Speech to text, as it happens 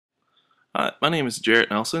Hi, my name is Jarrett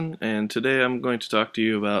Nelson, and today I'm going to talk to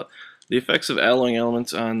you about the effects of alloying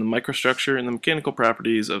elements on the microstructure and the mechanical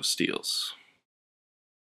properties of steels.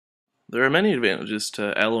 There are many advantages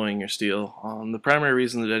to alloying your steel. The primary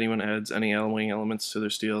reason that anyone adds any alloying elements to their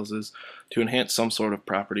steels is to enhance some sort of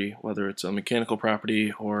property, whether it's a mechanical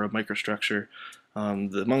property or a microstructure. Among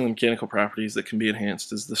the mechanical properties that can be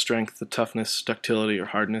enhanced is the strength, the toughness, ductility, or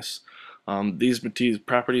hardness. These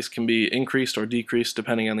properties can be increased or decreased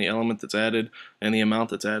depending on the element that's added and the amount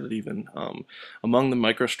that's added even. Among the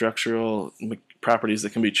microstructural properties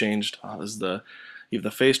that can be changed is either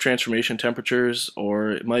the phase transformation temperatures,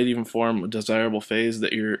 or it might even form a desirable phase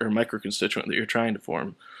that you're, or microconstituent that you're trying to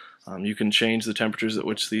form. You can change the temperatures at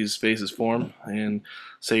which these phases form, and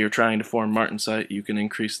say you're trying to form martensite, you can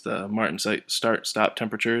increase the martensite start-stop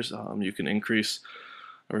temperatures. You can increase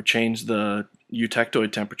or change the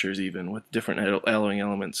eutectoid temperatures even with different alloying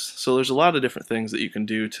elements. So there's a lot of different things that you can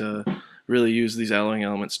do to really use these alloying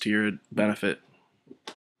elements to your benefit.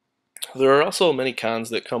 There are also many cons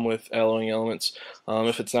that come with alloying elements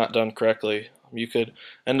if it's not done correctly. You could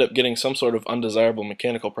end up getting some sort of undesirable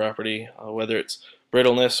mechanical property, whether it's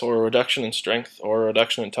brittleness or a reduction in strength or a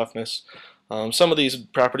reduction in toughness. Some of these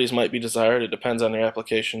properties might be desired, it depends on your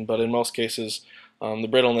application, but in most cases the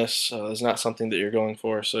brittleness is not something that you're going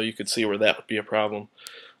for, so you could see where that would be a problem.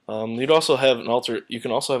 You'd also have you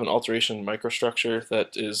can also have an alteration in microstructure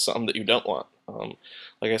that is something that you don't want.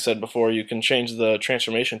 Like I said before, you can change the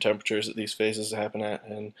transformation temperatures that these phases happen at,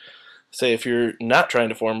 and say if you're not trying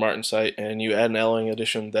to form martensite and you add an alloying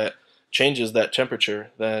addition that changes that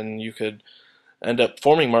temperature, then you could end up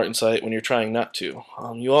forming martensite when you're trying not to.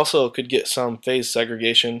 You also could get some phase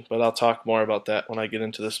segregation, but I'll talk more about that when I get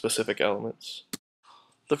into the specific elements.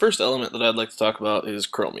 The first element that I'd like to talk about is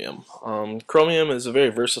chromium. Chromium is a very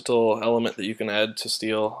versatile element that you can add to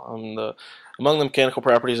steel. Among the mechanical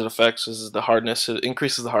properties it affects is the hardness. It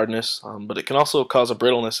increases the hardness, but it can also cause a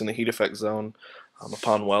brittleness in the heat effect zone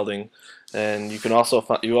upon welding. And you also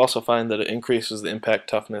find that it increases the impact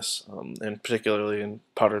toughness, and particularly in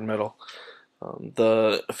powdered metal.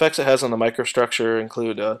 The effects it has on the microstructure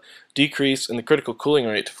include a decrease in the critical cooling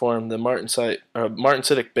rate to form the martensitic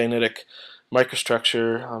bainitic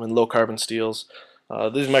microstructure in low carbon steels.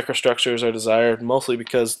 These microstructures are desired mostly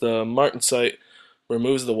because the martensite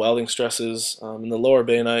removes the welding stresses, and the lower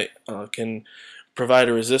bainite can provide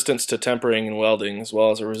a resistance to tempering and welding, as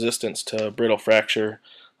well as a resistance to brittle fracture.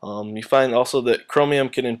 You find also that chromium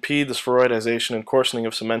can impede the spheroidization and coarsening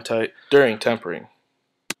of cementite during tempering.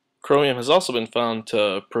 Chromium has also been found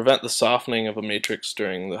to prevent the softening of a matrix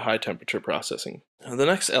during the high temperature processing. The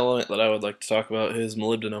next element that I would like to talk about is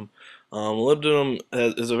molybdenum.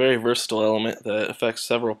 Is a very versatile element that affects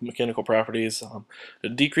several mechanical properties.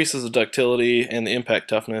 It decreases the ductility and the impact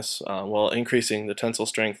toughness while increasing the tensile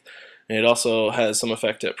strength, and it also has some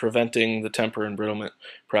effect at preventing the temper and brittlement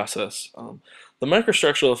process. The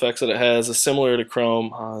microstructural effects that it has is similar to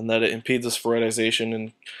chrome in that it impedes the spheroidization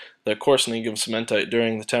and the coarsening of cementite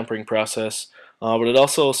during the tempering process, but it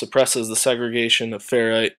also suppresses the segregation of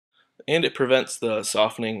ferrite, and it prevents the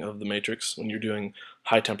softening of the matrix when you're doing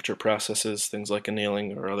high temperature processes, things like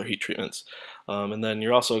annealing or other heat treatments. And then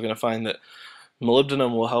you're also going to find that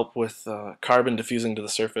molybdenum will help with carbon diffusing to the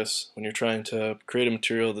surface when you're trying to create a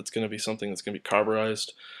material that's going to be something that's going to be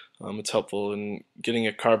carburized. It's helpful in getting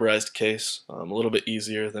a carburized case a little bit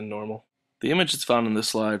easier than normal. The image that's found in this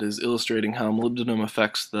slide is illustrating how molybdenum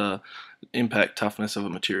affects the impact toughness of a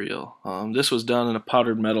material. This was done in a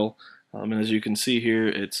powdered metal, and as you can see here,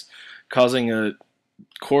 it's causing a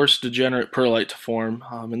coarse degenerate pearlite to form,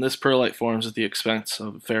 and this pearlite forms at the expense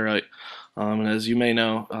of ferrite. And as you may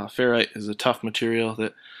know, ferrite is a tough material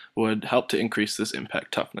that would help to increase this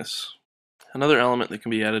impact toughness. Another element that can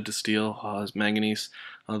be added to steel is manganese.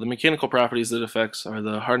 The mechanical properties that it affects are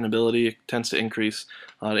the hardenability. It tends to increase.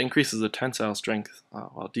 It increases the tensile strength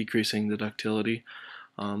while decreasing the ductility.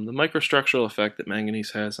 The microstructural effect that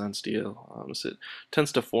manganese has on steel is it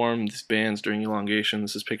tends to form these bands during elongation.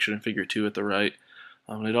 This is pictured in figure 2 at the right.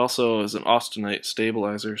 It also is an austenite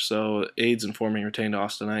stabilizer, so it aids in forming retained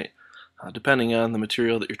austenite. Depending on the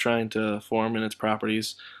material that you're trying to form and its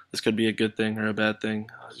properties, this could be a good thing or a bad thing.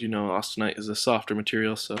 As you know, austenite is a softer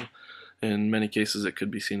material, so in many cases it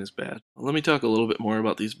could be seen as bad. Let me talk a little bit more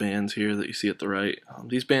about these bands here that you see at the right.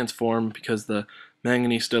 These bands form because the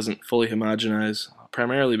manganese doesn't fully homogenize,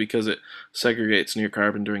 primarily because it segregates near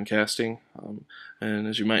carbon during casting. And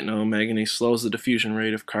as you might know, manganese slows the diffusion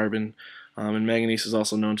rate of carbon, and manganese is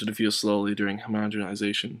also known to diffuse slowly during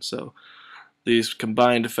homogenization. So these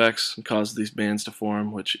combined effects cause these bands to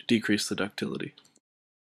form, which decrease the ductility.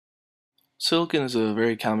 Silicon is a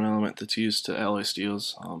very common element that's used to alloy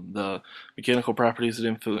steels. The mechanical properties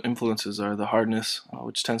it influences are the hardness,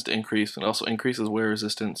 which tends to increase, and also increases wear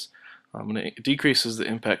resistance, and it decreases the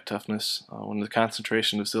impact toughness when the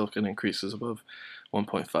concentration of silicon increases above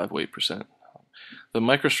 1.5 weight%. The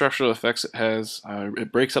microstructural effects it has,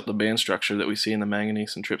 it breaks up the band structure that we see in the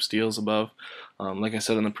manganese and trip steels above. Like I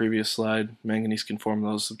said in the previous slide, manganese can form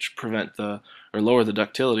those which prevent or lower the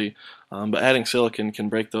ductility, but adding silicon can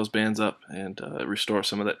break those bands up and restore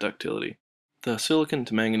some of that ductility. The silicon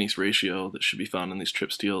to manganese ratio that should be found in these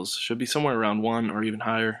trip steels should be somewhere around 1 or even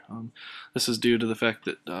higher. This is due to the fact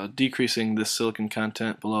that decreasing this silicon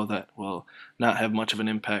content below that will not have much of an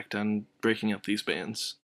impact on breaking up these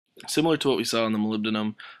bands. Similar to what we saw in the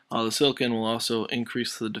molybdenum, the silicon will also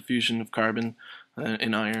increase the diffusion of carbon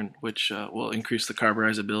in iron, which will increase the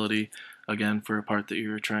carburizability, again, for a part that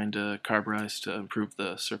you're trying to carburize to improve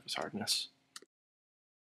the surface hardness.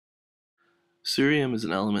 Cerium is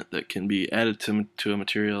an element that can be added to a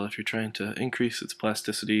material if you're trying to increase its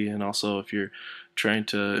plasticity and also if you're trying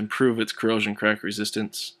to improve its corrosion crack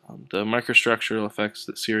resistance. The microstructural effects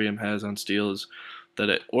that cerium has on steel is that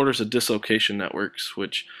it orders a dislocation networks,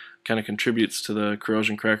 which kind of contributes to the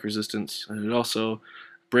corrosion crack resistance, and it also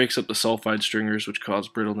breaks up the sulfide stringers, which cause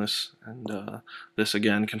brittleness, and this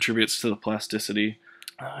again contributes to the plasticity.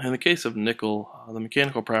 In the case of nickel, the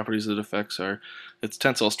mechanical properties it affects are its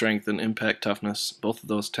tensile strength and impact toughness. Both of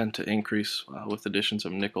those tend to increase with additions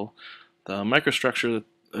of nickel. The microstructure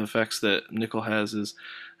effects that nickel has is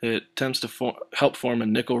it tends to help form a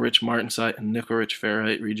nickel-rich martensite and nickel-rich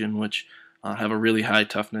ferrite region, which have a really high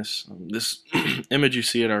toughness. This image you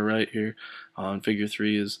see at our right here in figure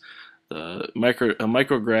 3 is a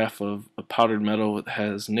micrograph of a powdered metal that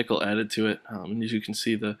has nickel added to it. And as you can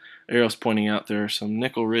see, the arrows pointing out, there are some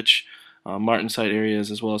nickel-rich martensite areas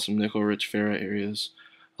as well as some nickel-rich ferrite areas.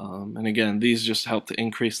 And again, these just help to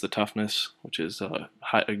increase the toughness, which is a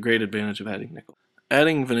great advantage of adding nickel.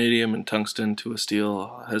 Adding vanadium and tungsten to a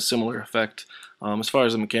steel has similar effect. As far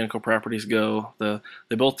as the mechanical properties go,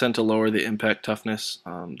 they both tend to lower the impact toughness.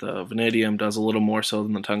 The vanadium does a little more so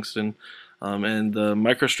than the tungsten. And the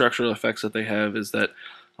microstructural effects that they have is that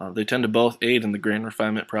they tend to both aid in the grain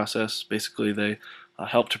refinement process. Basically, they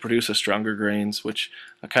help to produce a stronger grains, which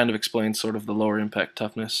kind of explains sort of the lower impact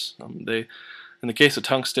toughness. In the case of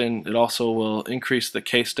tungsten, it also will increase the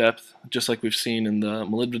case depth, just like we've seen in the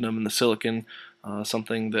molybdenum and the silicon,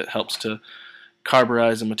 something that helps to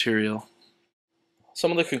carburize a material. Some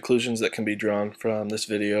of the conclusions that can be drawn from this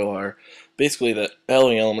video are basically that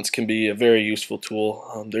alloying elements can be a very useful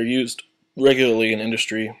tool. They're used regularly in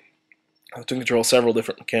industry to control several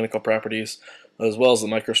different mechanical properties, as well as the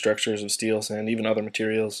microstructures of steels and even other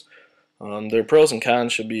materials. Their pros and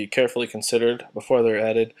cons should be carefully considered before they're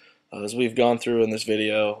added. As we've gone through in this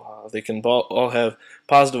video, they can all have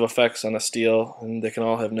positive effects on a steel, and they can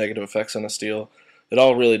all have negative effects on a steel. It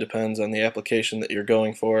all really depends on the application that you're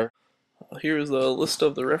going for. Here is the list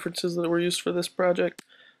of the references that were used for this project.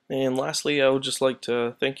 And lastly, I would just like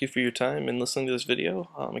to thank you for your time in listening to this video.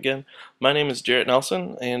 Again, my name is Jarrett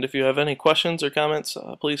Nelson, and if you have any questions or comments,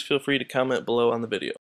 please feel free to comment below on the video.